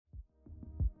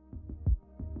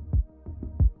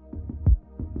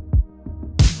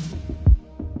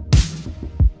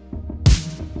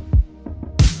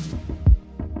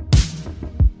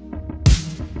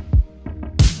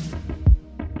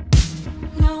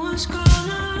was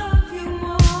gonna love you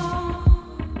more.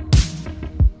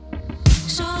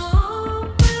 So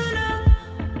open up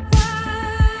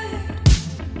wide.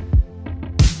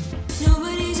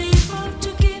 Nobody's able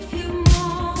to give you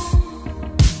more.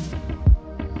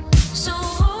 So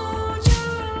hold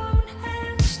your own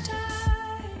hands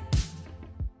tight.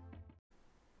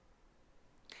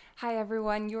 Hi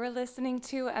everyone, you're listening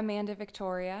to Amanda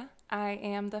Victoria. I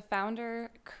am the founder,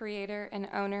 creator, and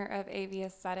owner of AV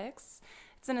Aesthetics.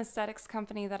 It's an aesthetics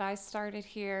company that I started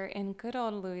here in good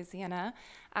old Louisiana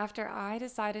after I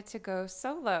decided to go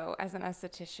solo as an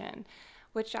esthetician,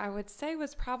 which I would say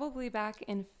was probably back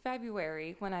in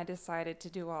February when I decided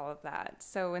to do all of that.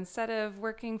 So instead of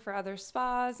working for other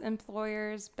spas,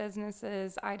 employers,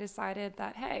 businesses, I decided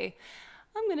that, hey,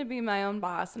 I'm going to be my own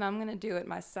boss and I'm going to do it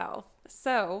myself.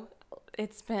 So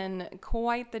it's been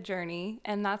quite the journey,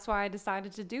 and that's why I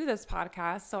decided to do this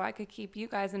podcast, so I could keep you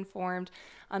guys informed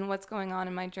on what's going on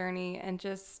in my journey and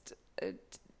just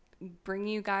bring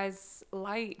you guys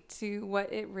light to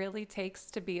what it really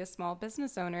takes to be a small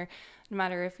business owner, no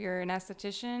matter if you're an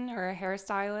esthetician or a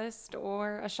hairstylist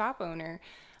or a shop owner.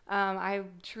 I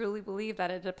truly believe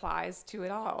that it applies to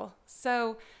it all.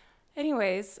 So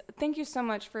anyways, thank you so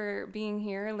much for being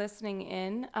here, listening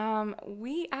in.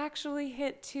 We actually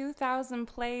hit 2,000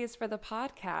 plays for the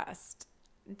podcast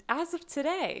as of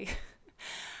today.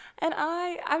 And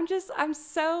I'm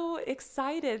so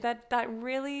excited that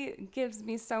really gives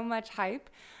me so much hype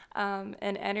and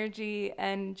energy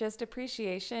and just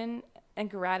appreciation and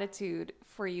gratitude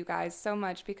for you guys so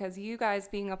much, because you guys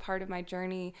being a part of my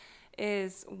journey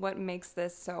is what makes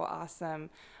this so awesome.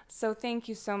 So thank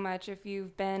you so much. If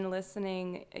you've been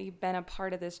listening, you've been a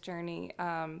part of this journey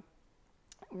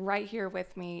right here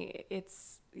with me.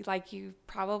 It's like you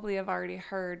probably have already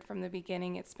heard from the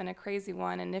beginning. It's been a crazy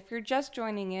one. And if you're just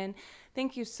joining in,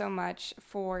 thank you so much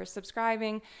for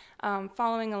subscribing,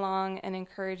 following along, and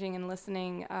encouraging and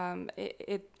listening.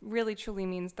 It really, truly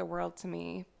means the world to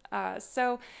me.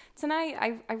 So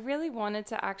tonight, I really wanted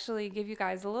to actually give you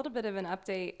guys a little bit of an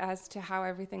update as to how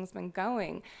everything's been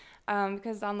going.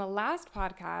 Because on the last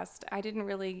podcast, I didn't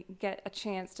really get a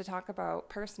chance to talk about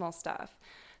personal stuff.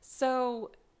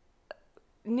 So,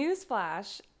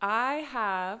 newsflash, I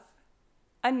have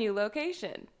a new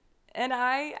location. And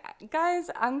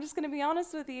I'm just going to be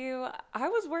honest with you, I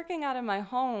was working out of my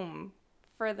home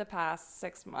for the past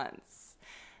 6 months.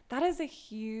 That is a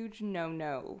huge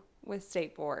no-no with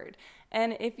State Board.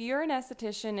 And if you're an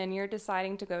esthetician and you're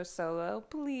deciding to go solo,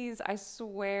 please, I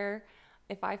swear,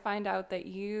 if I find out that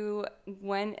you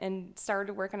went and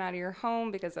started working out of your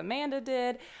home because Amanda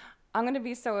did, I'm going to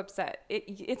be so upset.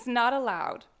 It's not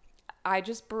allowed. I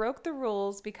just broke the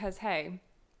rules because, hey,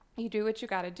 you do what you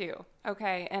got to do,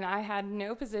 okay? And I had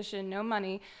no position, no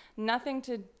money, nothing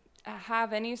to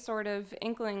have any sort of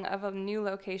inkling of a new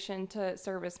location to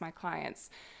service my clients.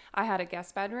 I had a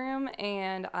guest bedroom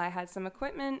and I had some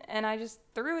equipment, and I just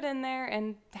threw it in there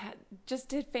and just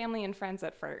did family and friends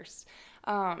at first.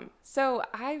 So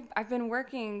I've been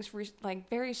working like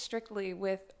very strictly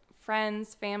with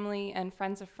friends, family, and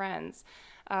friends of friends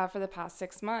for the past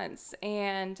 6 months.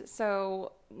 And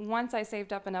so once I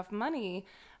saved up enough money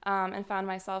and found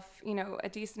myself, a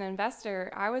decent investor,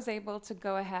 I was able to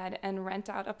go ahead and rent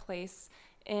out a place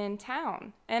in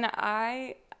town. And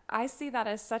I see that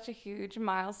as such a huge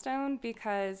milestone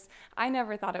because I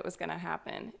never thought it was going to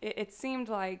happen. It seemed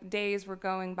like days were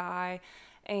going by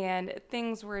and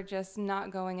things were just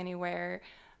not going anywhere.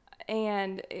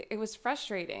 And it was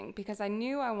frustrating because I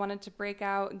knew I wanted to break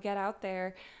out, get out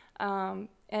there, and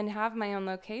have my own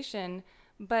location.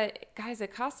 But guys,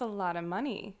 it costs a lot of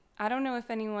money. I don't know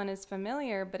if anyone is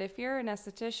familiar, but if you're an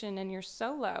esthetician and you're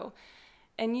solo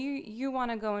and you want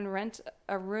to go and rent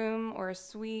a room or a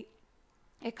suite,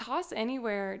 it costs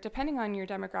anywhere, depending on your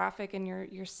demographic and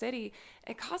your city,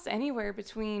 it costs anywhere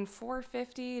between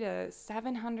 $450 to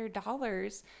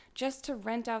 $700 just to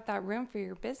rent out that room for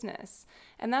your business.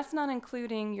 And that's not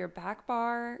including your back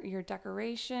bar, your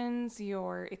decorations,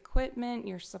 your equipment,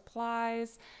 your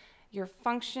supplies, your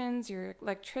functions, your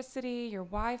electricity, your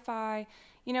Wi-Fi.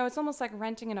 It's almost like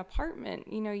renting an apartment.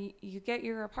 You get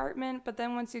your apartment, but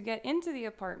then once you get into the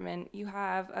apartment, you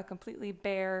have a completely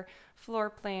bare floor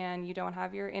plan. You don't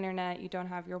have your internet, you don't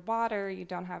have your water, you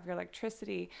don't have your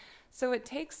electricity. So it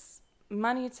takes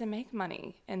money to make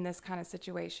money in this kind of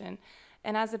situation.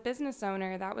 And as a business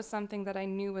owner, that was something that I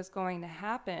knew was going to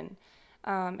happen,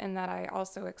 and that I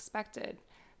also expected.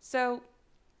 So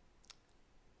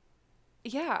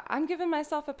yeah, I'm giving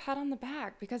myself a pat on the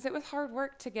back because it was hard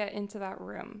work to get into that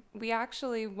room. We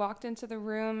actually walked into the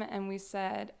room and we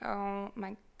said, oh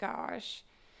my gosh,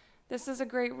 This is a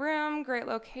great room, great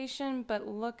location, but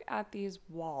look at these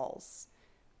walls.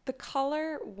 The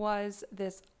color was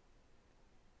this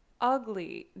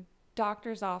ugly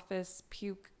doctor's office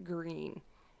puke green.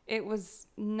 It was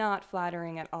not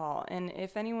flattering at all. And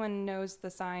if anyone knows the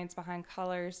science behind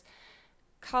colors,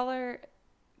 color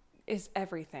is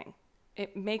everything.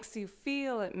 It makes you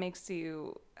feel, it makes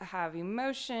you have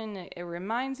emotion, it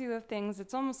reminds you of things.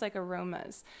 It's almost like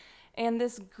aromas. And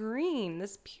this green,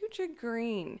 this putrid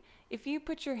green, if you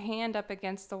put your hand up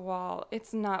against the wall,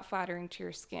 it's not flattering to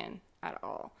your skin at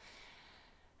all.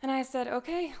 And I said,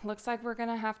 okay, looks like we're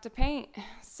gonna have to paint.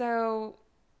 So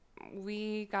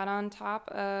we got on top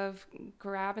of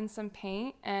grabbing some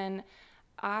paint, and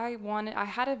I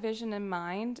had a vision in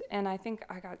mind, and I think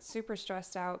I got super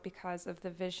stressed out because of the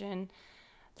vision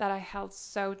that I held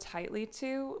so tightly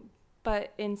to.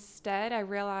 But instead, I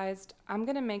realized I'm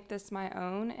going to make this my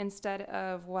own instead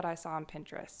of what I saw on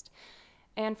Pinterest.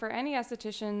 And for any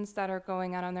estheticians that are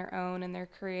going out on their own and they're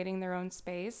creating their own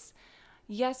space,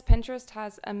 yes, Pinterest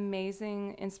has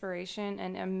amazing inspiration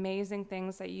and amazing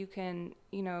things that you can,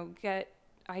 get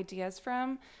ideas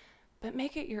from, but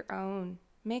make it your own.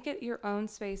 Make it your own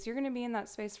space. You're going to be in that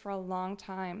space for a long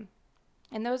time.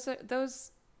 And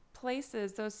those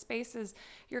places, those spaces,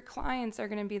 your clients are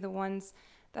going to be the ones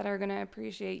that are going to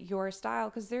appreciate your style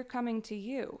because they're coming to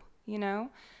you,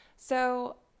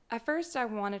 So at first I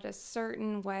wanted a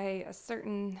certain way, a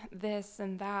certain this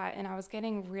and that, and I was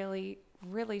getting really,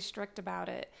 really strict about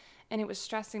it. And it was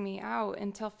stressing me out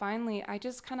until finally I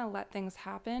just kind of let things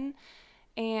happen.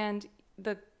 And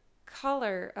the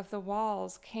color of the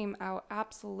walls came out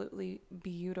absolutely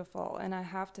beautiful. And I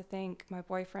have to thank my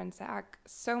boyfriend, Zach,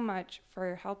 so much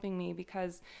for helping me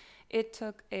because it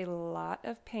took a lot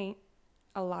of paint,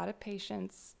 a lot of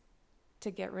patience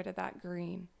to get rid of that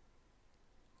green.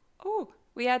 Oh,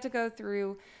 we had to go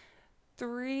through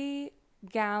 3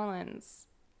 gallons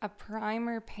of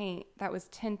primer paint that was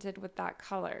tinted with that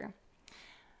color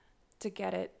to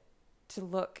get it to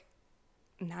look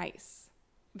nice.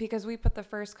 Because we put the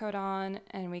first coat on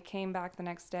and we came back the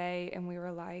next day and we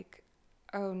were like,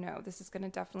 oh no, this is going to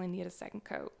definitely need a second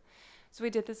coat. So we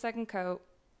did the second coat.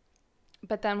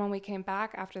 But then when we came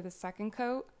back after the second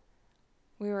coat,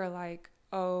 we were like,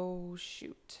 oh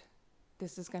shoot,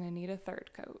 this is going to need a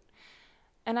third coat.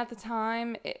 And at the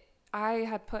time, I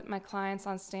had put my clients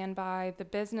on standby. The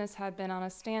business had been on a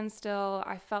standstill.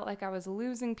 I felt like I was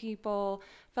losing people,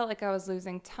 felt like I was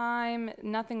losing time.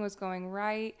 Nothing was going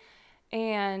right.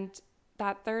 And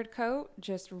that third coat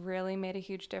just really made a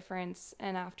huge difference.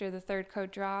 And after the third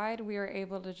coat dried, we were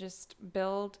able to just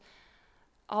build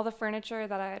all the furniture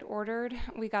that I had ordered.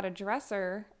 We got a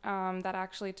dresser that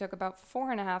actually took about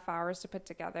 4.5 hours to put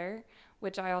together,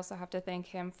 which I also have to thank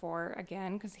him for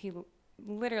again, because he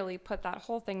literally put that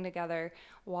whole thing together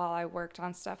while I worked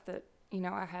on stuff that,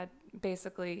 I had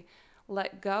basically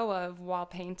let go of while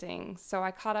painting. So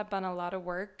I caught up on a lot of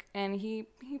work, and he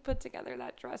put together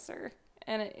that dresser.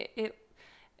 And it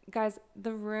guys,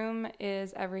 the room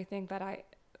is everything that I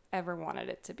ever wanted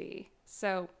it to be.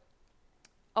 So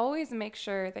always make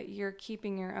sure that you're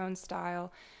keeping your own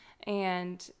style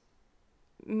and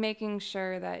making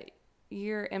sure that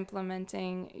you're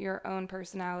implementing your own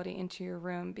personality into your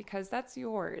room, because that's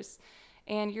yours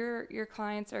and your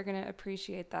clients are going to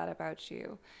appreciate that about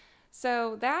you.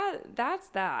 So that's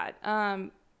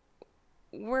that.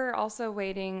 We're also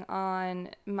waiting on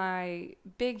my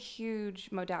big, huge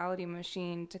modality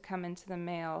machine to come into the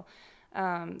mail.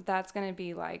 That's going to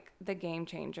be like the game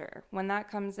changer. When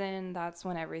that comes in, that's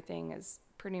when everything is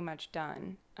pretty much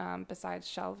done, besides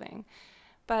shelving.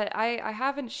 But I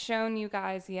haven't shown you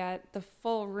guys yet the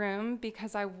full room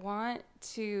because I want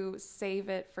to save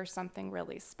it for something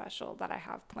really special that I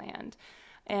have planned.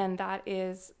 And that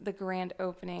is the grand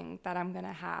opening that I'm going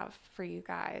to have for you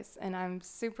guys. And I'm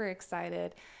super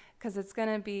excited because it's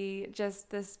going to be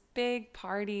just this big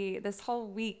party this whole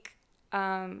week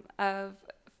of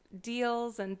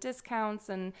deals and discounts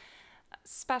and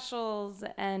specials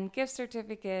and gift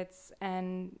certificates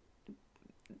and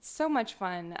so much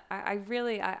fun. I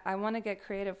really want to get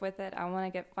creative with it. I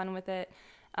want to get fun with it.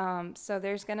 So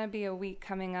there's going to be a week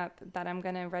coming up that I'm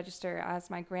going to register as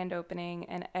my grand opening,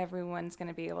 and everyone's going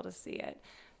to be able to see it.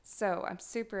 So I'm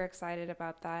super excited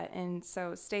about that. And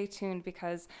so stay tuned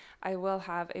because I will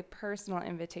have a personal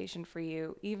invitation for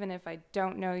you. Even if I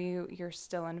don't know you, you're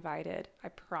still invited. I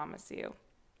promise you.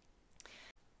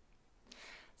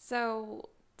 So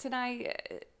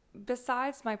tonight,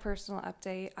 besides my personal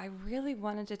update, I really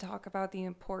wanted to talk about the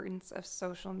importance of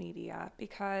social media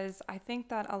because I think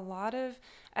that a lot of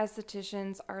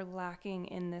estheticians are lacking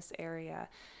in this area.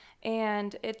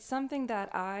 And it's something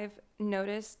that I've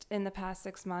noticed in the past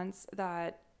 6 months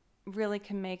that really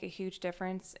can make a huge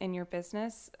difference in your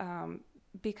business,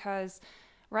 because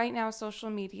right now social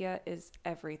media is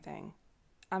everything.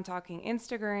 I'm talking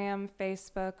Instagram,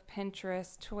 Facebook,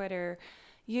 Pinterest, Twitter,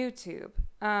 YouTube.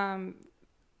 I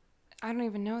don't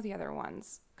even know the other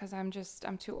ones because I'm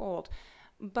too old.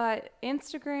 But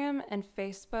Instagram and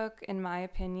Facebook, in my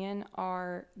opinion,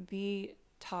 are the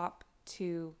top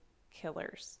two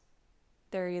killers.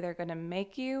 They're either going to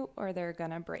make you or they're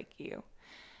going to break you.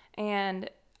 And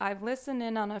I've listened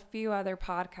in on a few other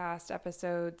podcast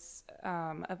episodes,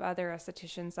 of other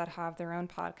estheticians that have their own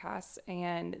podcasts,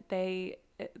 and they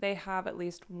have at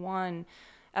least one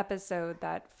episode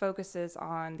that focuses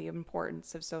on the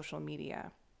importance of social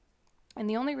media. And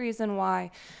the only reason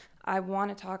why I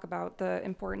want to talk about the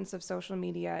importance of social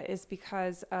media is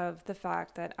because of the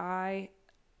fact that I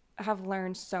have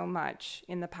learned so much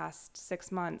in the past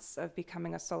 6 months of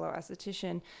becoming a solo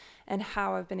esthetician, and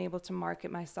how I've been able to market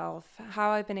myself,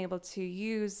 how I've been able to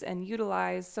use and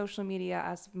utilize social media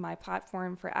as my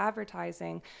platform for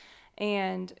advertising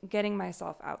and getting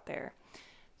myself out there.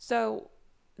 So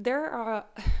there are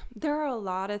a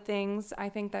lot of things I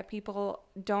think that people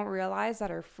don't realize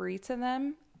that are free to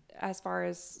them as far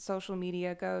as social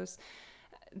media goes,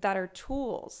 that are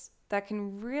tools that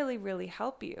can really, really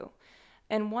help you.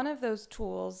 And one of those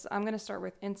tools, I'm going to start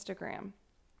with Instagram.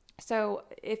 So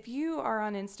if you are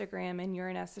on Instagram and you're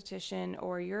an esthetician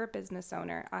or you're a business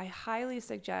owner, I highly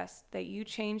suggest that you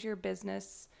change your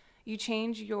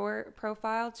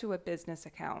profile to a business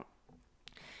account.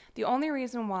 The only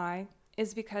reason why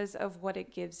is because of what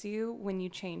it gives you when you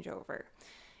change over.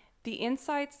 The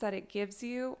insights that it gives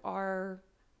you are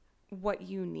what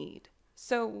you need.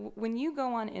 So when you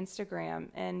go on Instagram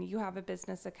and you have a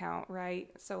business account, right?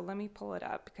 So let me pull it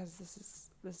up because this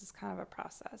is kind of a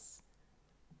process.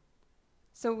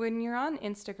 So when you're on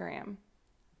Instagram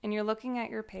and you're looking at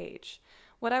your page,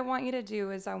 what I want you to do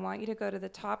is I want you to go to the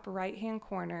top right-hand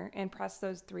corner and press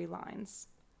those three lines.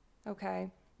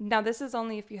 Okay? Now this is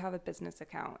only if you have a business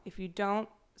account. If you don't,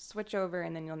 switch over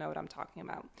and then you'll know what I'm talking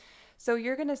about. So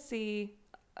you're going to see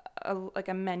like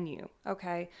a menu,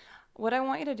 okay? What I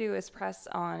want you to do is press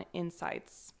on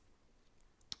Insights.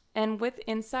 And with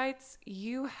Insights,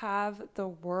 you have the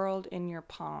world in your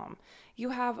palm. You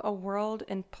have a world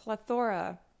in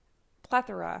plethora, I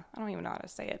don't even know how to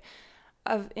say it,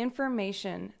 of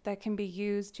information that can be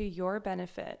used to your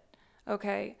benefit.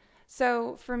 Okay?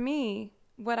 So for me,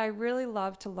 what I really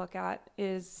love to look at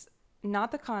is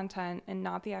not the content and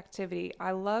not the activity.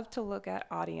 I love to look at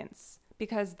audience,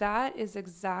 because that is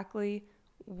exactly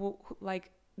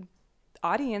like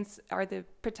audience are the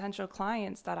potential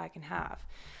clients that I can have.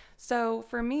 So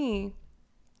for me,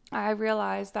 I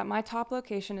realized that my top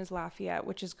location is Lafayette,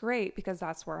 which is great because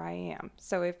that's where I am.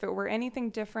 So if it were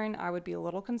anything different, I would be a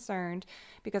little concerned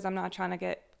because I'm not trying to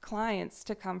get clients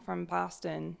to come from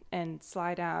Boston and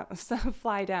fly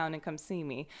down and come see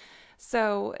me.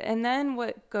 So, and then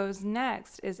what goes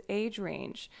next is age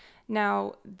range.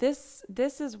 Now, this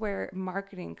is where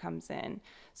marketing comes in.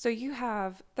 So you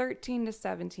have 13 to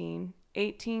 17,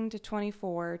 18 to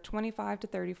 24, 25 to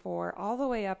 34, all the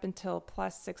way up until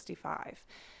plus 65.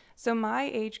 So my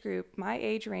age group, my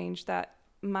age range that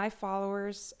my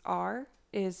followers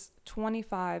is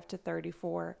 25 to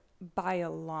 34 by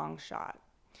a long shot.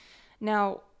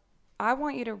 Now, I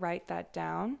want you to write that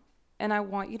down, and I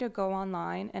want you to go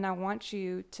online, and I want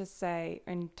you to say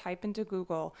and type into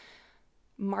Google,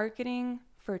 marketing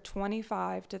for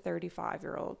 25 to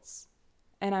 35-year-olds.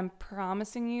 And I'm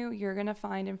promising you, you're going to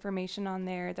find information on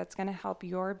there that's going to help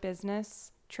your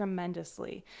business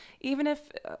tremendously. Even if,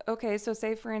 okay, so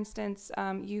say for instance,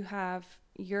 you have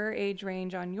your age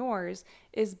range on yours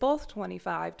is both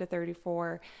 25 to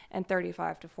 34 and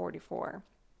 35 to 44.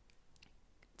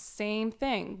 Same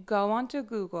thing. Go onto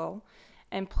Google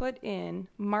and put in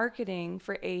marketing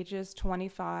for ages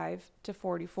 25 to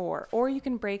 44, or you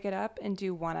can break it up and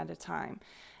do one at a time.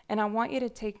 And I want you to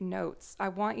take notes. I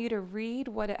want you to read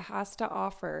what it has to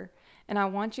offer, and I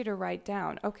want you to write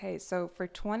down, okay, so for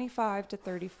 25 to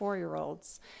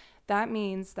 34-year-olds, that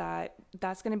means that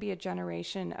that's going to be a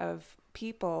generation of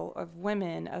people, of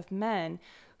women, of men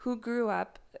who grew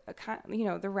up,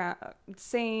 the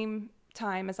same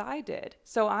time as I did.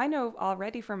 So I know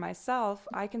already for myself,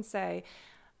 I can say,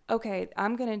 okay,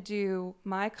 I'm going to do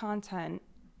my content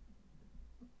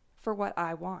for what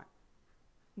I want.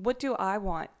 What do I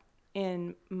want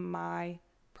in my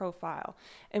profile?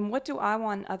 And what do I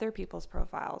want in other people's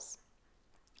profiles?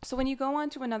 So when you go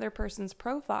onto another person's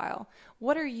profile,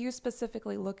 what are you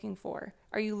specifically looking for?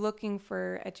 Are you looking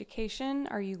for education?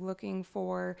 Are you looking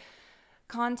for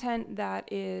content that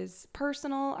is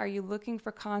personal? Are you looking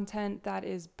for content that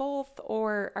is both?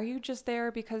 Or are you just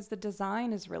there because the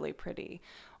design is really pretty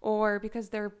or because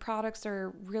their products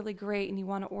are really great and you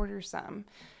want to order some?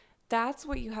 That's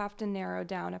what you have to narrow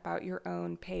down about your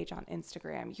own page on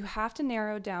Instagram. You have to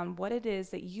narrow down what it is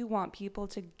that you want people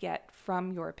to get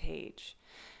from your page.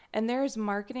 And there's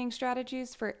marketing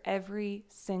strategies for every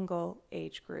single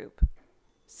age group.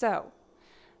 So,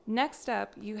 next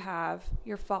up, you have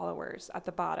your followers at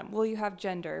the bottom. Well, you have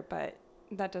gender, but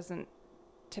that doesn't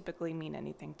typically mean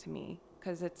anything to me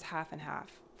because it's half and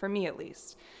half, for me at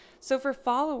least. So for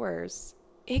followers,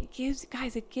 it gives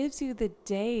you the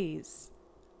days,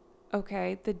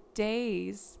 okay? The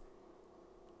days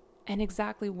and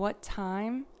exactly what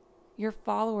time your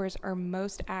followers are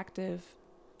most active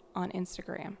on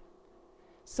Instagram.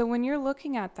 So when you're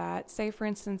looking at that, say for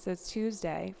instance it's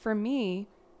Tuesday, for me,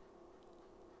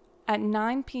 at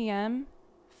 9 p.m.,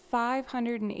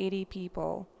 580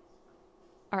 people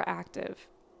are active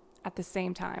at the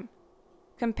same time,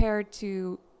 compared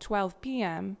to 12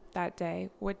 p.m. that day,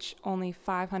 which only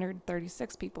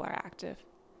 536 people are active.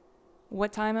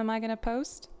 What time am I going to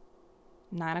post?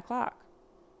 9 o'clock.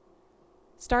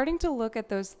 Starting to look at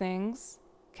those things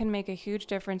can make a huge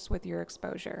difference with your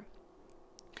exposure.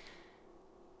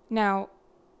 Now,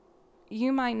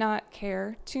 you might not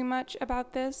care too much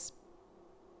about this,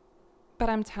 but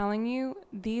I'm telling you,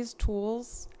 these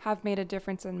tools have made a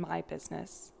difference in my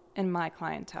business and my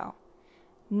clientele.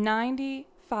 95%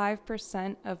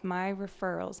 of my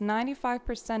referrals,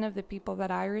 95% of the people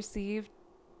that I received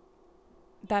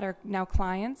that are now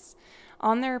clients,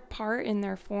 on their part in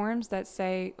their forms that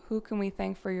say, who can we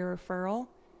thank for your referral?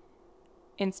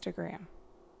 Instagram.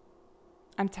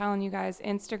 I'm telling you guys,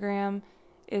 Instagram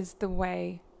is the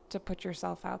way to put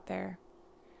yourself out there.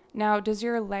 Now, does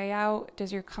your layout,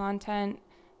 does your content,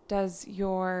 does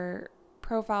your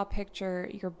profile picture,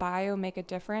 your bio make a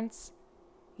difference?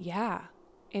 Yeah,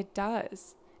 it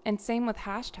does. And same with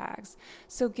hashtags.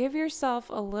 So give yourself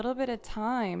a little bit of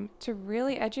time to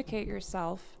really educate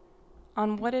yourself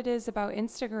on what it is about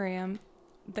Instagram,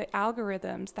 the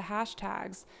algorithms, the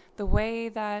hashtags, the way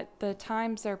that the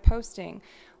times they're posting.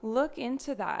 Look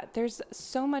into that. There's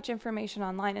so much information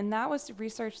online, and that was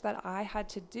research that I had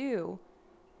to do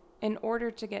in order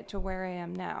to get to where I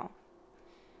am now.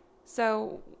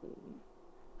 So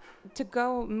to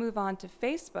go move on to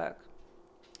Facebook,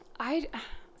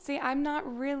 I'm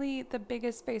not really the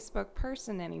biggest Facebook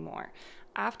person anymore.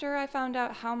 After I found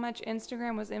out how much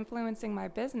Instagram was influencing my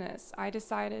business, I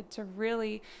decided to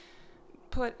really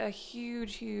put a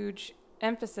huge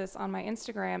emphasis on my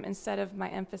Instagram instead of my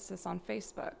emphasis on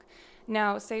Facebook.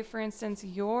 Now, say for instance,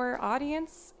 your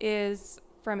audience is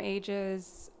from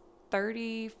ages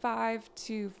 35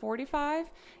 to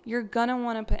 45, you're gonna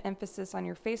wanna put emphasis on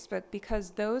your Facebook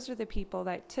because those are the people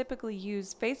that typically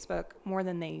use Facebook more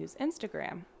than they use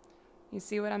Instagram. You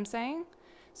see what I'm saying?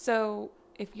 So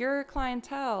if your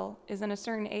clientele is in a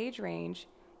certain age range,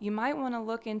 you might wanna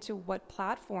look into what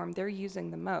platform they're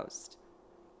using the most.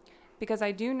 Because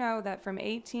I do know that from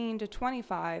 18 to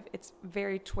 25, it's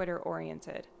very Twitter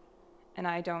oriented. And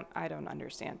I don't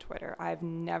understand Twitter. I've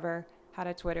never had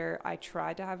a Twitter. I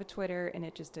tried to have a Twitter and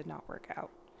it just did not work out.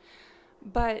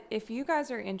 But if you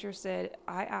guys are interested,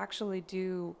 I actually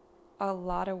do a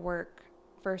lot of work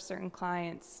for certain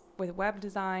clients with web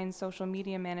design, social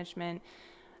media management.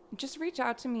 Just reach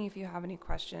out to me if you have any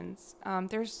questions.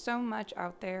 There's so much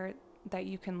out there that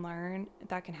you can learn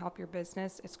that can help your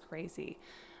business. It's crazy.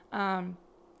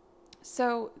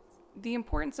 So the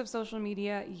importance of social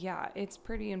media, yeah, it's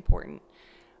pretty important.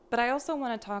 But I also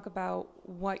want to talk about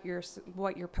what you're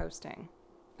posting.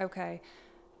 Okay.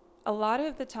 A lot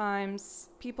of the times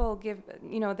people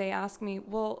they ask me,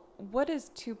 well, what is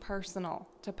too personal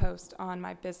to post on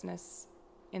my business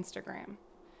Instagram?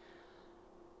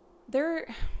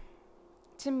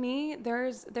 To me,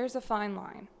 there's a fine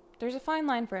line. There's a fine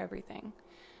line for everything.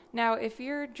 Now, if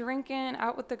you're drinking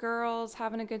out with the girls,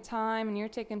 having a good time, and you're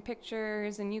taking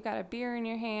pictures and you got a beer in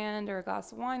your hand or a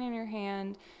glass of wine in your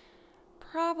hand,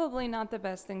 probably not the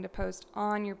best thing to post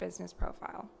on your business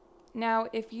profile. Now,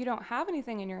 if you don't have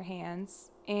anything in your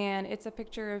hands and it's a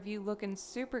picture of you looking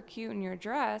super cute in your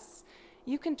dress,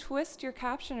 you can twist your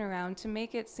caption around to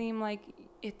make it seem like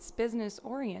it's business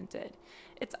oriented.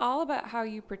 It's all about how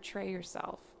you portray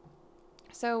yourself.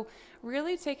 So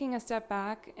really taking a step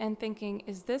back and thinking,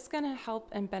 is this going to help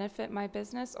and benefit my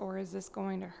business, or is this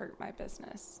going to hurt my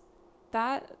business?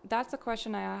 That's a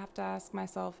question I have to ask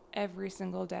myself every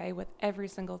single day with every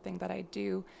single thing that I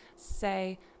do,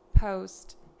 say,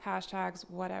 post, hashtags,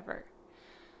 whatever.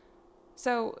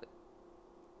 So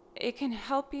it can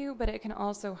help you, but it can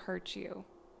also hurt you.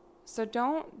 So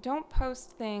don't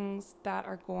post things that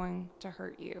are going to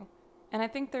hurt you. And I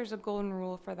think there's a golden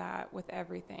rule for that with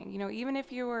everything. You know, even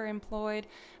if you were employed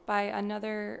by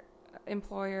another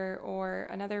employer or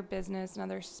another business,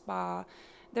 another spa,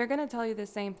 they're going to tell you the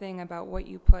same thing about what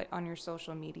you put on your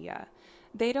social media.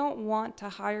 They don't want to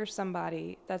hire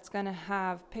somebody that's going to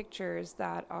have pictures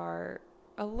that are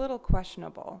a little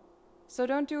questionable. So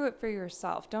don't do it for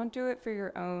yourself. Don't do it for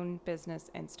your own business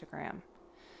Instagram.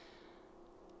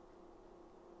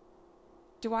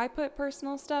 Do I put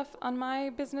personal stuff on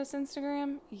my business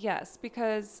Instagram? Yes,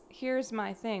 because here's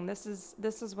my thing. This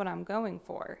is what I'm going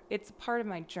for. It's part of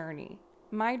my journey.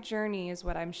 My journey is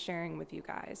what I'm sharing with you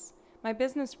guys. My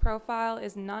business profile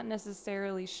is not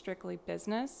necessarily strictly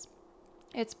business.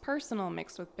 It's personal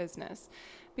mixed with business.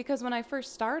 Because when I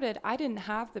first started, I didn't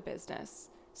have the business.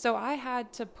 So I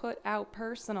had to put out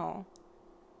personal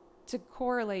to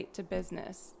correlate to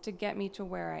business to get me to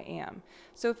where I am.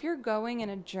 So if you're going in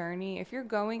a journey,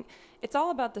 it's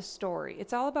all about the story.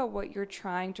 It's all about what you're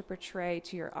trying to portray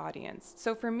to your audience.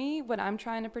 So for me, what I'm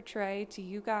trying to portray to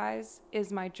you guys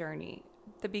is my journey,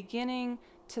 the beginning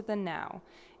to the now.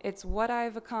 It's what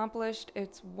I've accomplished.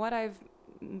 It's what I've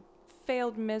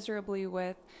failed miserably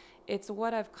with. It's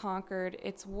what I've conquered.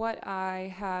 It's what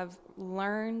I have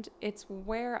learned. It's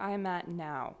where I'm at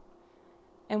now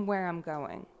and where I'm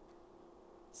going.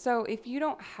 So if you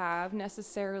don't have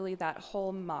necessarily that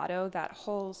whole motto, that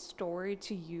whole story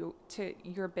to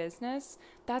your business,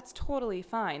 that's totally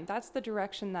fine. That's the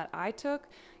direction that I took.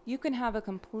 You can have a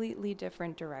completely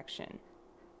different direction.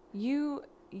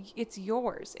 It's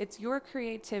yours. It's your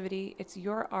creativity, it's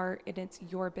your art, and it's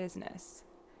your business.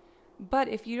 But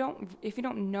if you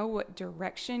don't know what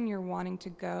direction you're wanting to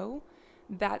go,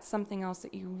 that's something else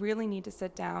that you really need to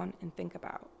sit down and think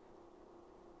about.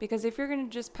 Because if you're going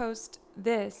to just post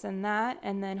this and that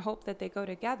and then hope that they go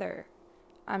together,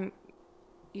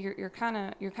 you're kind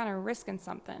of risking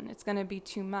something. It's going to be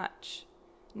too much.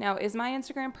 Now, is my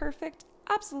Instagram perfect?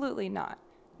 Absolutely not.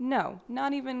 No,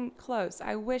 not even close.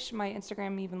 I wish my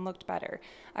Instagram even looked better.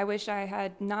 I wish I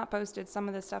had not posted some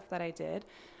of the stuff that I did.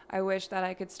 I wish that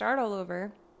I could start all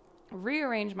over,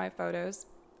 rearrange my photos,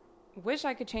 wish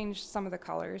I could change some of the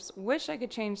colors, wish I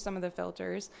could change some of the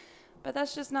filters. But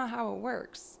that's just not how it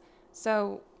works.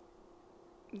 So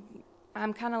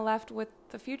I'm kind of left with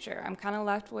the future. I'm kind of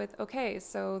left with, okay,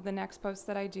 so the next post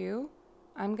that I do,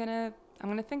 I'm going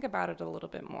to think about it a little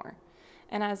bit more.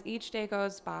 And as each day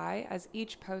goes by, as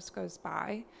each post goes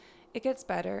by, it gets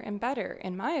better and better,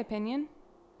 in my opinion.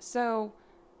 So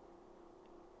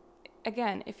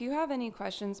again, if you have any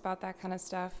questions about that kind of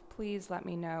stuff, please let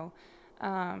me know.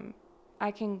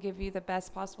 I can give you the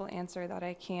best possible answer that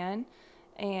I can.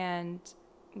 And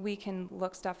we can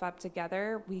look stuff up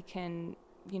together. We can,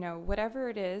 whatever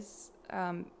it is,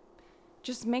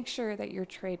 just make sure that you're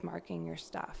trademarking your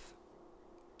stuff.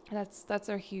 That's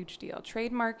a huge deal.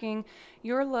 Trademarking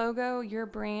your logo, your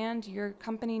brand, your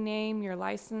company name, your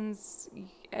license,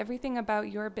 everything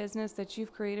about your business that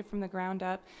you've created from the ground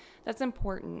up, that's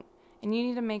important. And you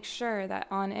need to make sure that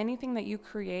on anything that you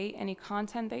create, any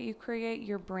content that you create,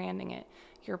 you're branding it.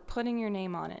 You're putting your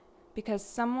name on it. Because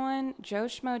someone, Joe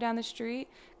Schmo down the street,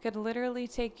 could literally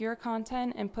take your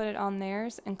content and put it on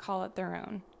theirs and call it their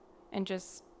own. And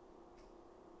just,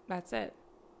 that's it.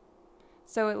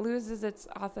 So it loses its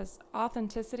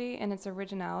authenticity and its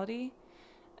originality.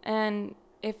 And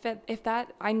if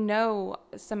that, I know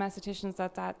some estheticians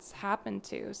that's happened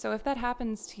to. So if that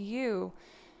happens to you,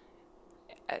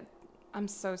 I'm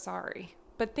so sorry.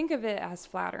 But think of it as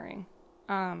flattering.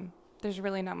 There's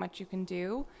really not much you can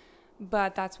do.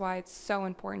 But that's why it's so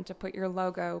important to put your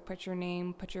logo, put your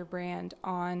name, put your brand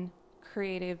on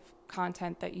creative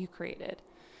content that you created.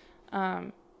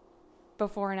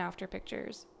 Before and after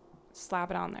pictures, slap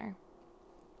it on there.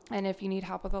 And if you need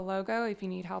help with a logo, if you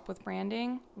need help with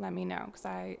branding, let me know, because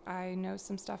I know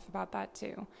some stuff about that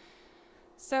too.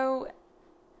 So,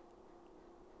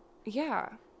 yeah.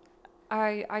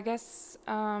 I guess,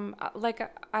 I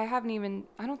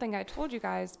don't think I told you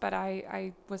guys, but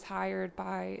I was hired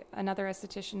by another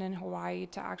esthetician in Hawaii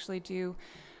to actually do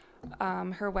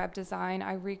her web design.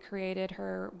 I recreated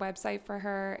her website for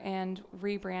her and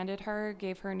rebranded her,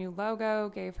 gave her a new logo,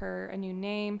 gave her a new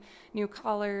name, new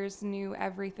colors, new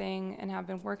everything, and have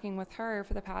been working with her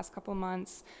for the past couple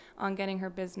months on getting her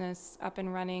business up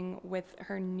and running with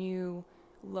her new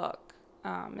look.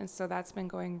 And so that's been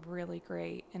going really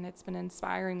great, and it's been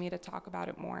inspiring me to talk about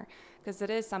it more because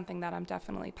it is something that I'm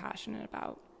definitely passionate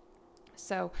about.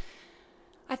 So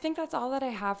I think that's all that I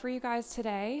have for you guys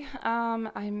today.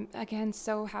 I'm again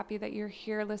so happy that you're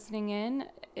here listening in.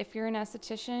 If you're an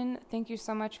esthetician, thank you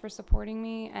so much for supporting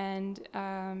me. And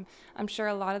I'm sure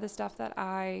a lot of the stuff that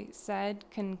I said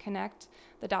can connect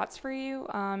the dots for you.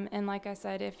 And like I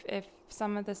said, if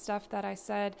some of the stuff that I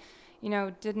said,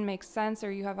 didn't make sense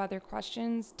or you have other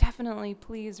questions, definitely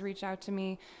please reach out to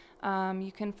me.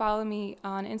 You can follow me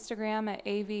on Instagram at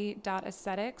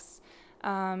av.aesthetics.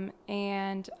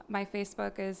 And my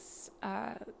Facebook is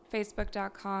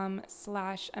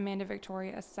facebook.com/Amanda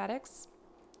Victoria Aesthetics.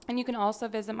 And you can also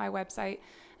visit my website,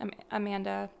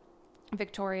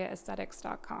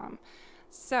 AmandaVictoriaAesthetics.com.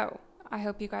 So I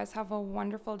hope you guys have a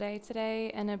wonderful day today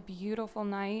and a beautiful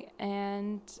night.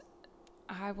 And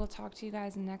I will talk to you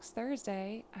guys next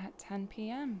Thursday at 10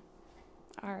 p.m.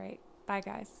 All right. Bye,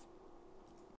 guys.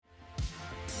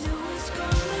 No one's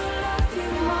gonna love you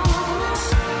more.